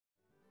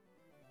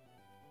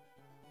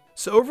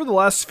So over the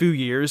last few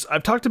years,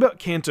 I've talked about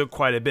Kanto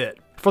quite a bit.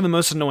 For the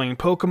most annoying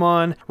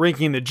Pokemon,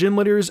 ranking the gym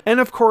leaders, and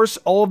of course,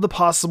 all of the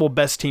possible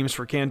best teams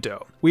for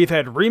Kanto. We've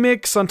had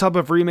remakes on top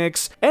of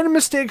remakes, and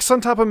mistakes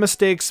on top of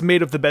mistakes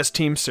made of the best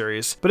team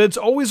series, but it's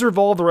always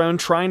revolved around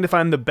trying to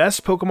find the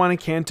best Pokemon in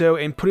Kanto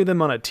and putting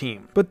them on a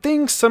team. But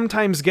things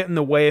sometimes get in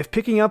the way of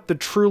picking out the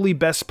truly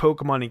best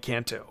Pokemon in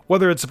Kanto.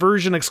 Whether it's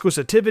version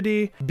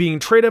exclusivity, being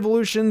trait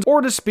evolutions,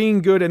 or just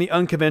being good in the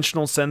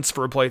unconventional sense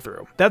for a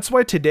playthrough. That's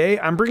why today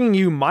I'm bringing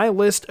you my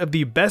list of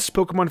the best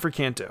Pokemon for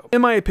Kanto,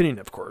 in my opinion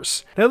of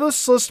course. Now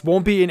this list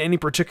won't be in any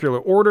particular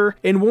order,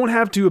 and won't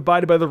have to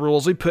abide by the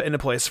rules we put into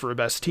place for a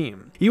best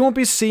team. You won't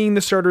be seeing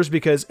the starters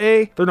because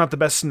A, they're not the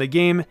best in the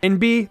game, and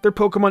B, they're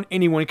Pokemon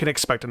anyone can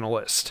expect on a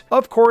list.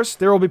 Of course,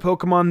 there will be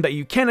Pokemon that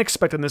you can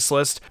expect on this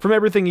list from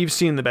everything you've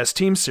seen in the best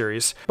team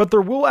series, but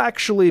there will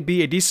actually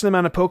be a decent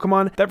amount of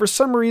Pokemon that for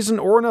some reason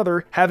or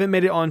another haven't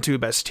made it onto a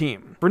best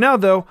team. For now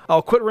though,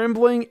 I'll quit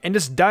rambling and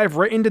just dive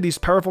right into these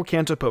powerful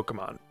Kanto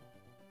Pokemon.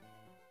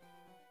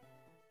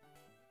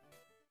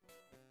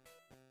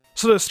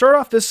 So to start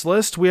off this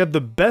list, we have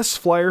the best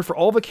flyer for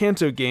all the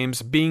Kanto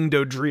games being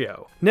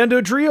Dodrio. Now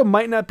Dodrio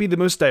might not be the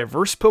most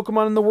diverse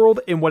Pokemon in the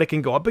world in what it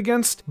can go up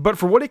against, but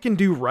for what it can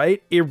do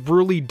right, it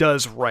really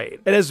does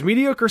right. It has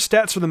mediocre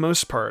stats for the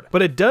most part,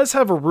 but it does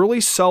have a really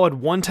solid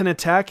 110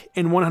 attack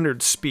and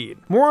 100 speed.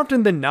 More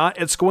often than not,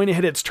 it's going to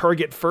hit its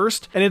target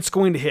first, and it's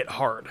going to hit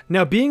hard.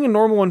 Now being a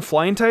normal and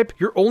flying type,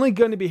 you're only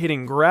going to be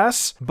hitting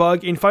grass,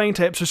 bug, and fighting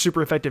types are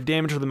super effective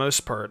damage for the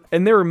most part,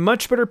 and there are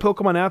much better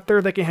Pokemon out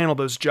there that can handle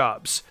those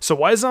jobs. So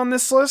why is it on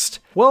this list?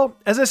 Well,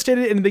 as I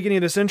stated in the beginning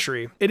of this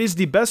entry, it is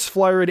the best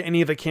flyer in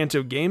any of the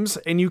Kanto games,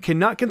 and you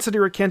cannot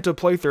consider a Kanto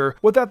playthrough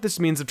without this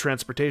means of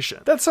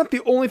transportation. That's not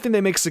the only thing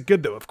that makes it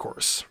good though, of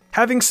course.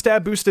 Having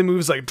stat boosted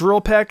moves like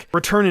Drill Peck,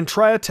 Return and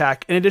Tri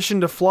Attack in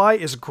addition to Fly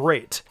is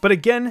great. But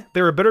again,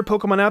 there are better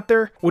Pokemon out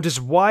there, which is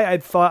why I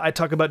thought I'd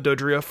talk about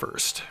Dodrio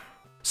first.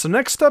 So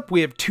next up,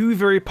 we have two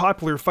very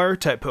popular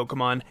Fire-type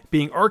Pokemon,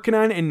 being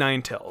Arcanine and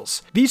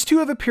Ninetales. These two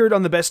have appeared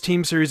on the best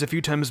team series a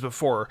few times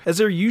before, as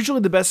they're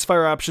usually the best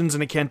fire options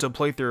in a Kanto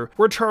playthrough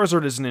where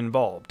Charizard isn't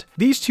involved.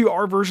 These two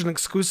are version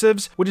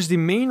exclusives, which is the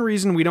main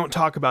reason we don't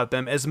talk about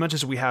them as much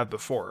as we have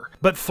before.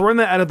 But throwing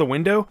that out of the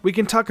window, we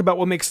can talk about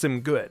what makes them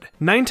good.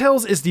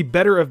 Ninetales is the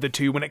better of the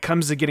two when it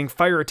comes to getting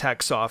fire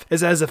attacks off,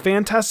 as it has a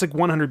fantastic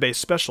 100 base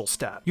special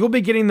stat. You'll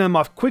be getting them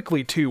off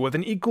quickly too, with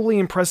an equally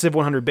impressive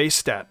 100 base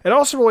stat. It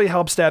also really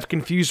helps to have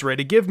confuse rate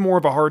to give more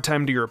of a hard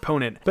time to your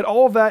opponent, but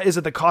all of that is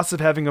at the cost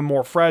of having a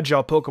more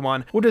fragile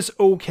Pokemon with just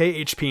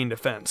okay HP and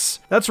defense.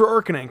 That's where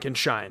Arcanine can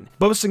shine,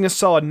 boasting a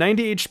solid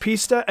 90 HP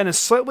stat and a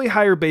slightly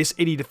higher base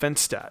 80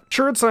 defense stat.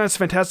 Sure, it's not as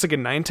fantastic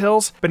in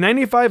Ninetales, but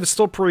 95 is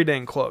still pretty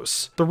dang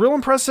close. The real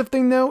impressive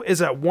thing though is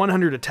that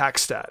 100 attack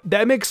stat.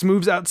 That makes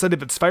moves outside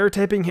of its fire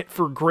typing hit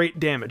for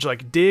great damage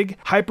like Dig,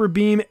 Hyper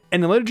Beam,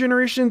 and in later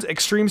generations,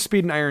 Extreme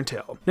Speed and Iron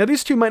Tail. Now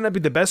these two might not be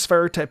the best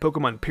fire type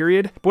Pokemon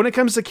period, but when it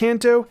comes to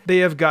Kanto,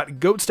 they have got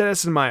GOAT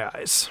status in my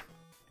eyes.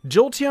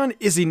 Jolteon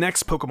is the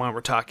next Pokemon we're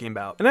talking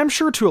about, and I'm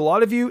sure to a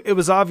lot of you, it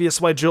was obvious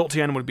why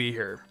Jolteon would be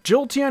here.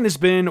 Jolteon has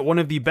been one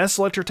of the best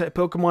Electric-type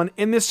Pokemon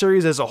in this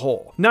series as a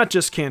whole, not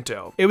just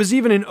Kanto. It was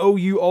even in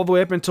OU all the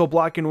way up until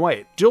Black and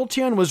White.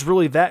 Jolteon was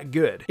really that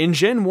good. In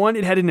Gen 1,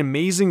 it had an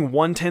amazing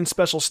 110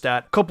 special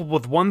stat, coupled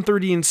with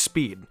 130 in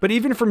speed, but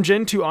even from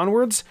Gen 2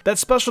 onwards, that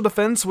special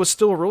defense was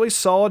still a really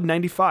solid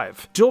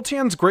 95.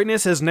 Jolteon's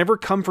greatness has never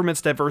come from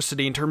its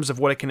diversity in terms of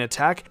what it can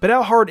attack, but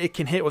how hard it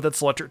can hit with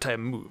its Electric-type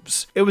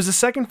moves. It was the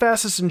second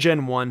fastest in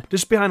Gen 1,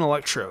 just behind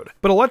Electrode,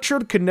 but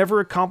Electrode could never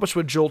accomplish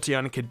what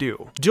Jolteon could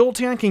do.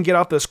 Jolteon can get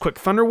off those quick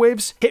thunder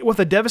waves, hit with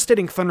a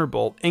devastating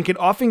Thunderbolt, and can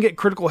often get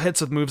critical hits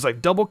with moves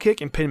like Double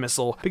Kick and Pin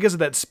Missile because of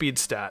that speed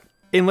stat.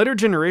 In later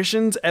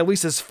generations, at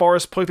least as far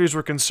as playthroughs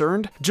were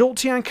concerned,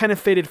 Jolteon kind of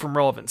faded from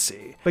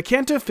relevancy, but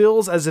Kanto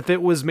feels as if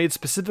it was made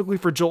specifically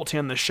for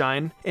Jolteon to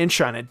shine, and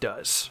shine it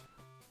does.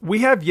 We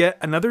have yet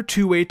another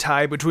two-way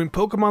tie between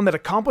Pokemon that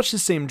accomplish the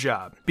same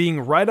job,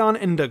 being Rhydon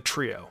and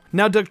Dugtrio.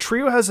 Now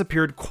Dugtrio has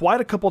appeared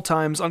quite a couple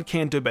times on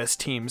Kanto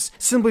best teams,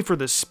 simply for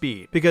this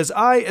speed, because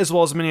I, as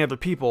well as many other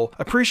people,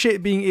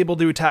 appreciate being able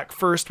to attack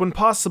first when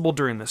possible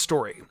during the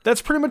story.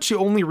 That's pretty much the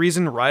only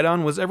reason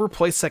Rhydon was ever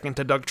placed second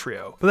to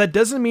Dugtrio, but that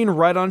doesn't mean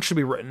Rhydon should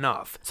be written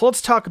off. So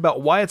let's talk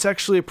about why it's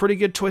actually a pretty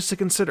good choice to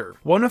consider.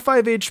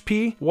 105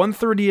 HP,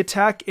 130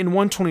 attack, and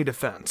 120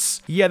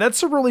 defense. Yeah,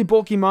 that's a really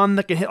bulky mon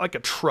that can hit like a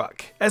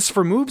truck. As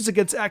for moves, it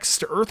gets access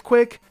to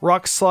Earthquake,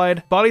 Rock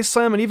Slide, Body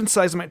Slam, and even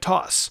Seismite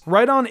Toss.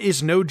 Rhydon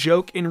is no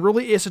joke and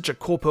really is such a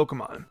cool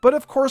Pokemon. But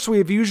of course we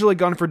have usually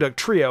gone for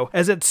Dugtrio,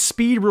 as its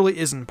speed really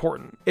is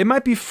important. It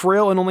might be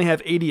frail and only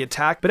have 80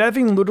 attack, but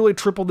having literally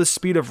tripled the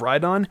speed of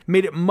Rhydon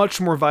made it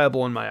much more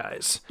viable in my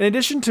eyes. In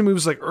addition to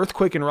moves like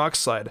Earthquake and Rock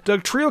Slide,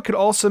 Dugtrio could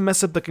also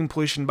mess up the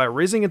completion by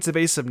raising its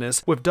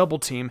evasiveness with Double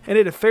Team and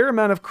hit a fair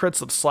amount of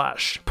crits with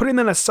Slash. Putting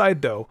that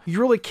aside though, you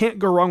really can't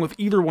go wrong with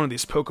either one of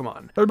these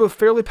Pokemon. They're both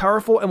fairly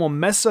powerful and will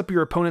mess up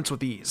your opponents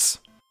with ease.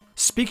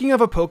 Speaking of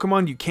a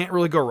Pokemon you can't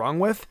really go wrong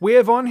with, we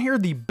have on here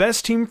the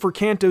best team for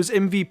Kanto's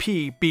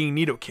MVP being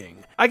Nidoking.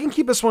 I can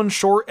keep this one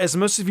short as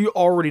most of you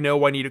already know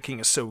why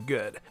Nidoking is so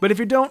good, but if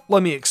you don't,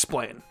 let me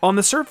explain. On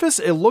the surface,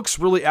 it looks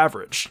really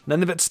average.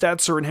 None of its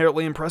stats are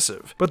inherently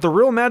impressive, but the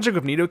real magic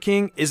of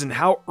Nidoking is in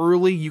how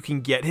early you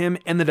can get him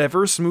and the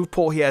diverse move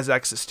pool he has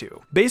access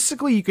to.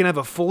 Basically, you can have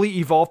a fully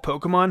evolved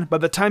Pokemon by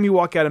the time you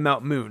walk out of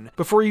Mount Moon,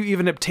 before you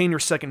even obtain your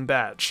second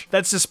badge.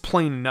 That's just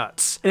plain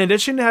nuts. In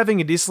addition to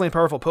having a decently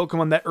powerful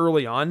Pokemon that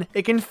early on,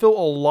 it can fill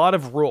a lot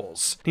of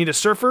roles. Need a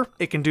Surfer?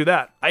 It can do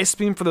that. Ice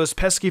Beam for those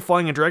pesky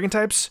flying and dragon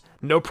types?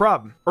 No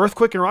problem.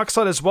 Earthquake and Rock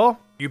Slide as well?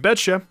 You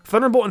betcha.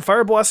 Thunderbolt and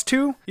Fire Blast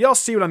too? Y'all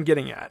see what I'm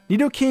getting at.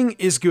 Nidoking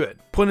is good,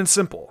 plain and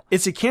simple.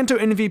 It's a Kanto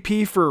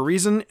MVP for a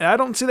reason, and I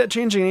don't see that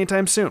changing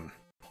anytime soon.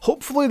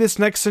 Hopefully this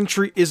next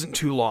entry isn't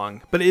too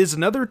long, but it is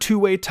another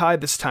two-way tie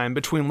this time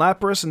between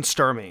Lapras and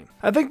Starmie.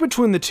 I think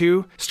between the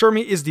two,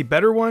 Starmie is the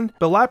better one,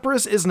 but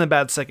Lapras isn't a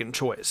bad second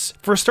choice.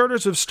 For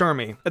starters with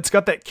Starmie, it's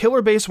got that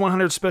killer base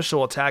 100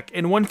 special attack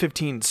and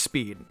 115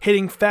 speed,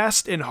 hitting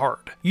fast and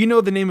hard. You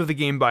know the name of the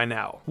game by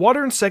now.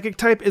 Water and Psychic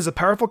type is a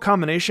powerful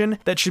combination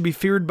that should be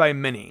feared by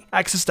many.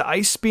 Access to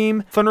Ice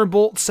Beam,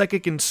 Thunderbolt,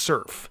 Psychic, and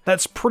Surf.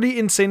 That's pretty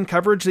insane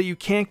coverage that you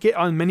can't get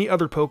on many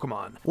other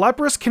Pokemon.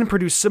 Lapras can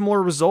produce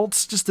similar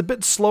results, just a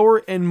bit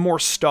slower and more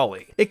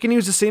stally. It can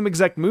use the same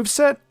exact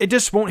moveset, it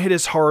just won't hit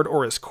as hard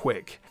or as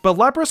quick. But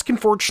Lapras can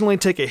fortunately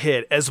take a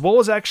hit, as well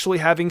as actually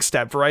having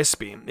stab for Ice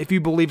Beam, if you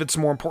believe it's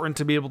more important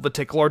to be able to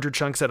take larger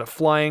chunks out of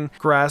flying,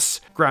 grass,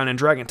 ground, and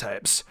dragon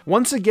types.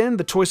 Once again,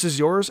 the choice is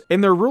yours,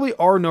 and there really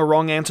are no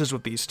wrong answers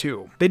with these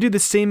two. They do the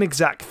same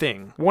exact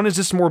thing. One is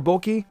just more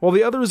bulky, while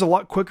the other is a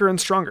lot quicker and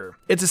stronger.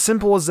 It's as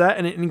simple as that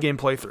in an in-game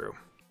playthrough.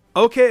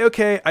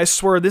 Okay, I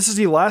swear this is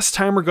the last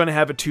time we're gonna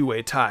have a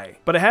two-way tie,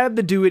 but I had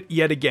to do it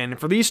yet again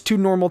for these two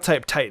normal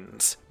type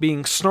titans,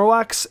 being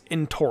Snorlax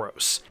and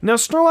Tauros. Now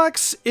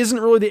Snorlax isn't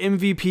really the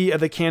MVP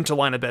of the Kanto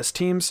line of best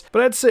teams,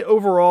 but I'd say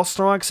overall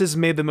Snorlax has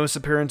made the most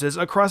appearances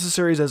across the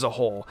series as a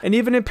whole, and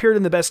even appeared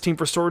in the best team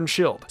for Sword and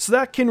Shield, so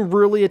that can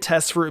really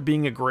attest for it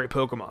being a great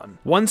Pokemon.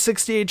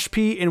 160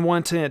 HP and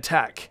 110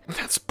 attack,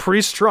 that's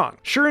pretty strong.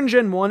 Sure, in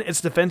Gen 1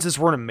 its defenses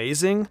weren't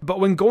amazing,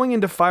 but when going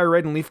into Fire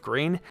Red and Leaf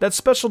Green, that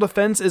special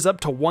defense is up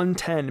to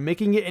 110,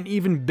 making it an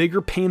even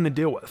bigger pain to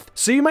deal with.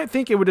 So you might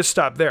think it would just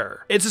stop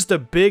there. It's just a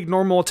big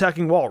normal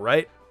attacking wall,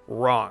 right?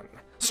 Wrong.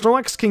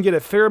 Snorlax can get a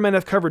fair amount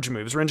of coverage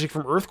moves ranging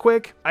from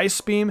Earthquake, Ice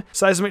Beam,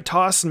 Seismic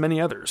Toss, and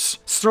many others.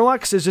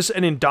 Snorlax is just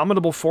an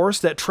indomitable force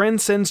that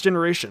transcends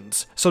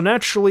generations, so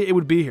naturally it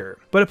would be here.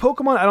 But a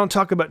Pokemon I don't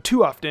talk about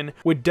too often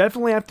would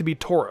definitely have to be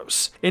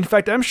Tauros. In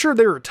fact, I'm sure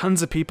there are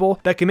tons of people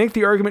that can make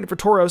the argument for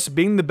Tauros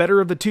being the better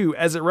of the two,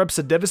 as it reps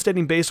a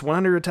devastating base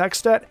 100 attack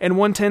stat and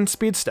 110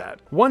 speed stat.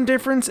 One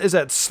difference is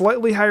that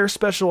slightly higher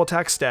special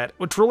attack stat,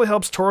 which really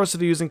helps Tauros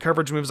with using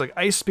coverage moves like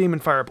Ice Beam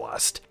and Fire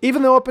Blast.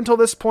 Even though up until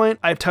this point,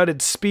 I've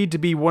touted speed to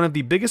be one of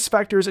the biggest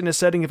factors in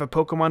deciding if a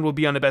Pokemon will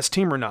be on the best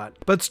team or not,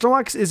 but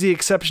Snorlax is the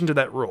exception to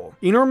that rule.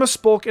 Enormous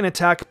bulk and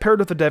attack paired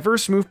with a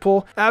diverse move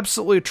pool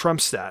absolutely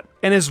trumps that,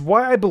 and is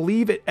why I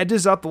believe it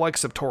edges out the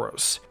likes of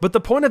Tauros. But the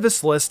point of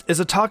this list is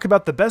to talk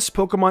about the best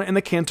Pokemon in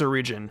the Kanto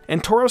region,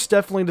 and Tauros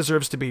definitely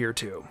deserves to be here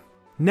too.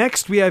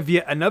 Next, we have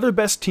yet another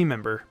best team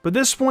member, but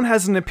this one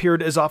hasn't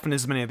appeared as often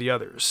as many of the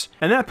others,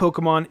 and that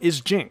Pokemon is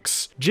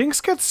Jinx.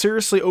 Jinx got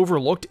seriously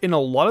overlooked in a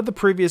lot of the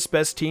previous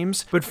best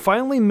teams, but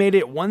finally made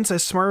it once I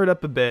smarted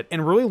up a bit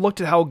and really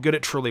looked at how good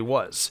it truly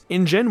was.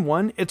 In Gen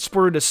 1, it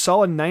sported a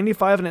solid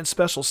 95 in its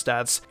special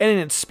stats and in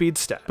its speed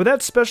stat, but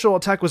that special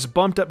attack was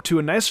bumped up to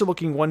a nicer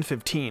looking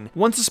 115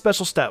 once the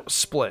special stat was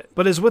split.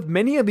 But as with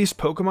many of these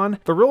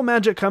Pokemon, the real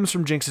magic comes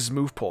from Jinx's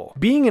move pool.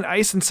 Being an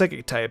Ice and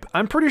Psychic type,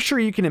 I'm pretty sure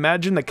you can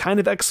imagine the kind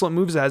of excellent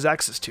moves it has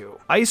access to.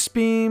 Ice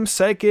Beam,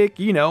 Psychic,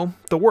 you know,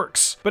 the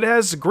works. But it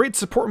has great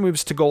support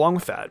moves to go along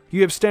with that.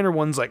 You have standard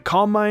ones like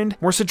Calm Mind,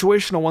 more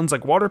situational ones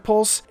like Water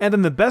Pulse, and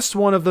then the best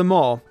one of them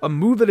all, a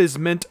move that has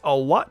meant a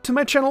lot to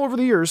my channel over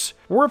the years,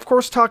 we're of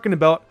course talking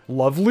about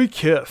Lovely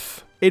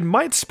Kith. It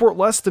might sport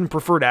less than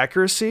preferred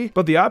accuracy,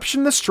 but the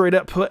option to straight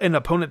up put an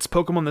opponent's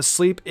Pokemon to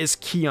sleep is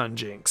key on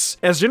Jinx.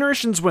 As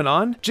generations went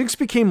on, Jinx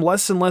became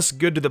less and less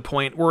good to the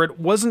point where it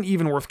wasn't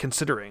even worth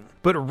considering.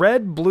 But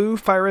Red, Blue,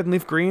 Fire Red, and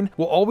Leaf Green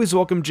will always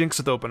welcome Jinx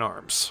with open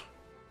arms.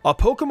 A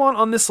Pokemon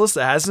on this list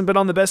that hasn't been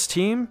on the best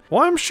team?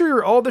 Well, I'm sure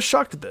you're all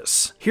shocked at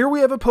this. Here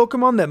we have a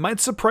Pokemon that might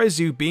surprise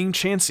you, being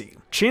Chansey.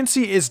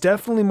 Chansey is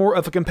definitely more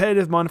of a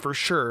competitive mon for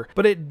sure,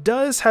 but it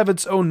does have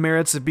its own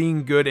merits of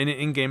being good in an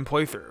in-game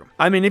playthrough.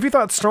 I mean, if you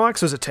thought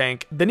Snorlax was a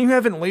tank, then you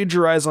haven't laid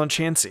your eyes on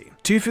Chansey.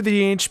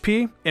 250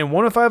 HP and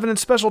 105 in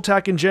its special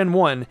attack in Gen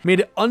 1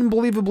 made it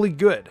unbelievably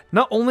good.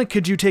 Not only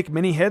could you take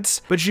many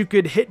hits, but you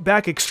could hit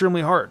back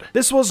extremely hard.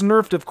 This was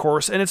nerfed of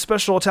course, and its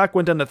special attack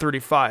went down to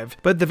 35,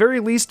 but at the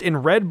very least in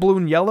Red, Blue,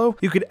 and Yellow,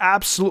 you could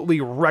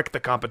absolutely wreck the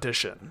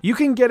competition. You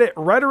can get it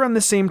right around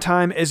the same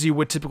time as you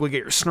would typically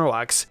get your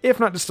Snorlax, if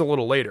not just a little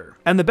little later.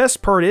 And the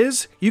best part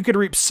is, you could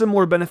reap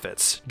similar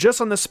benefits,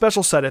 just on the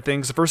special side of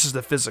things versus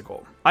the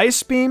physical.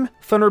 Ice Beam,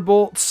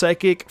 Thunderbolt,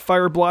 Psychic,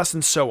 Fire Blast,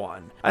 and so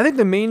on. I think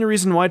the main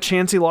reason why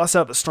Chansey lost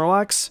out to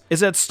Snorlax is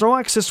that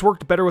Snorlax just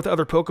worked better with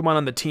other Pokemon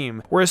on the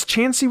team, whereas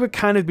Chansey would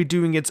kind of be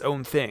doing its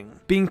own thing,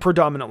 being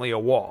predominantly a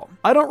wall.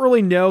 I don't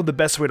really know the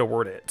best way to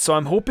word it, so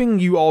I'm hoping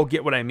you all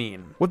get what I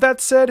mean. With that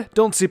said,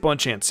 don't sleep on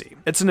Chansey.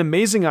 It's an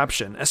amazing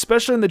option,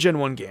 especially in the Gen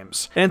 1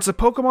 games, and it's a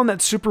Pokemon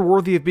that's super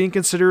worthy of being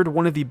considered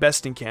one of the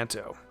best in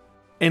Kanto.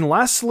 And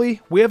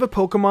lastly, we have a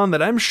Pokemon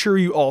that I'm sure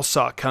you all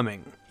saw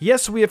coming.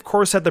 Yes, we of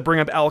course had to bring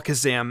up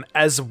Alakazam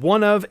as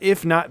one of,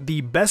 if not the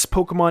best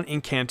Pokemon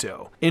in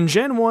Kanto. In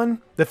Gen 1,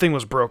 the thing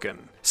was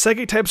broken.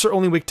 Psychic types are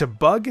only weak to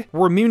Bug,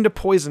 were immune to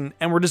Poison,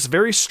 and were just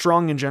very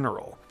strong in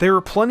general. There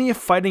were plenty of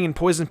fighting and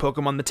poison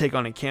Pokemon to take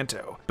on in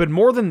Kanto, but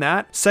more than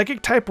that,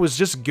 Psychic type was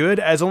just good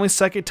as only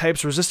Psychic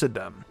types resisted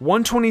them.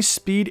 120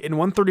 speed and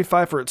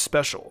 135 for its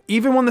special.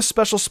 Even when the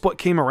special split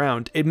came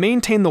around, it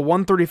maintained the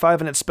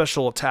 135 in its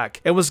special attack,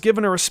 and was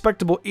given a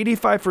respectable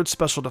 85 for its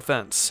special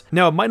defense.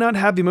 Now it might not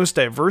have the most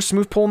diverse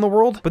move pool in the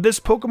world, but this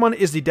Pokemon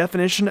is the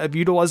definition of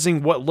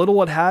utilizing what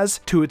little it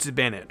has to its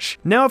advantage.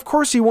 Now of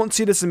course you won't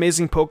see this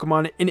amazing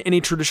Pokemon in any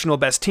traditional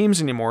best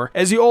teams anymore,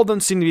 as you all don't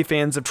seem to be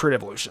fans of trait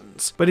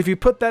evolutions. But if you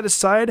put that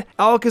aside,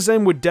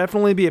 Alakazam would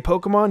definitely be a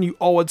Pokemon you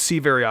all would see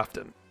very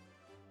often.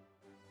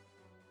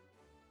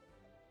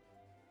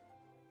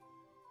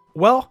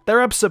 Well, that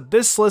wraps up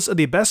this list of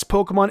the best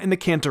Pokemon in the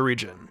Kanto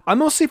region. I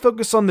mostly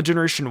focused on the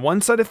Generation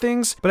 1 side of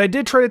things, but I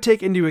did try to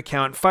take into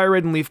account Fire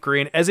Red and Leaf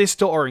Green as they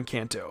still are in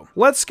Kanto.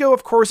 Let's Go,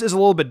 of course, is a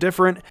little bit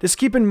different. Just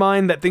keep in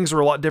mind that things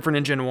were a lot different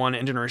in Gen 1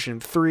 and Generation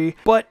 3,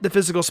 but the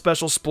physical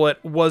special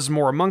split was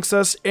more amongst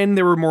us, and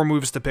there were more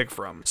moves to pick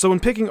from. So when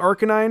picking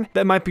Arcanine,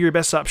 that might be your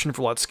best option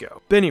for Let's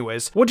Go. But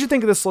anyways, what'd you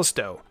think of this list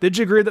though? Did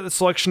you agree that the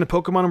selection of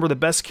Pokemon were the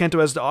best Kanto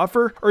has to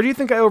offer, or do you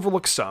think I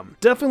overlooked some?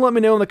 Definitely let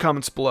me know in the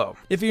comments below.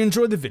 If you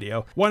enjoyed the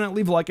video, why not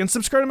leave a like and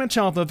subscribe to my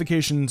channel with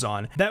notifications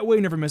on, that way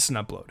you never miss an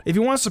upload. If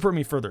you want to support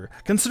me further,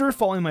 consider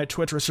following my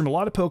Twitch where I stream a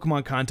lot of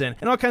Pokemon content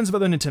and all kinds of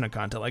other Nintendo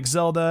content like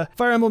Zelda,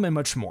 Fire Emblem, and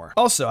much more.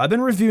 Also, I've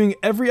been reviewing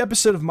every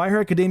episode of My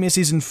Hero Academia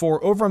Season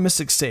 4 over on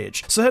Mystic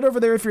Sage, so head over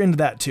there if you're into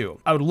that too.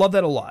 I would love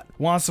that a lot.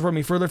 Want to support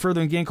me further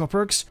and gain cool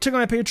perks? Check out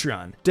my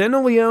Patreon.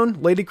 Daniel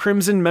Leone, Lady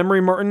Crimson,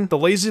 Memory Martin, The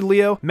Lazy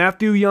Leo,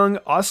 Matthew Young,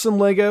 Awesome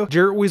Lego,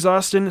 Jarrett Weiss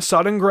Austin,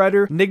 Sodden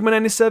Grider,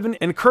 Nigma97,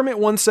 and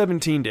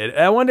Kermit117 did, and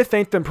I want to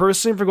thank them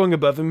personally for going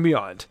above and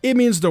beyond. It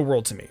means the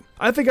world to me.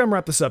 I think I'm gonna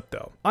wrap this up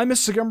though. I'm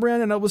Mr.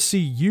 Gumbrand, and I will see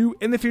you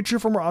in the future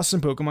for more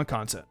awesome Pokemon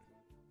content.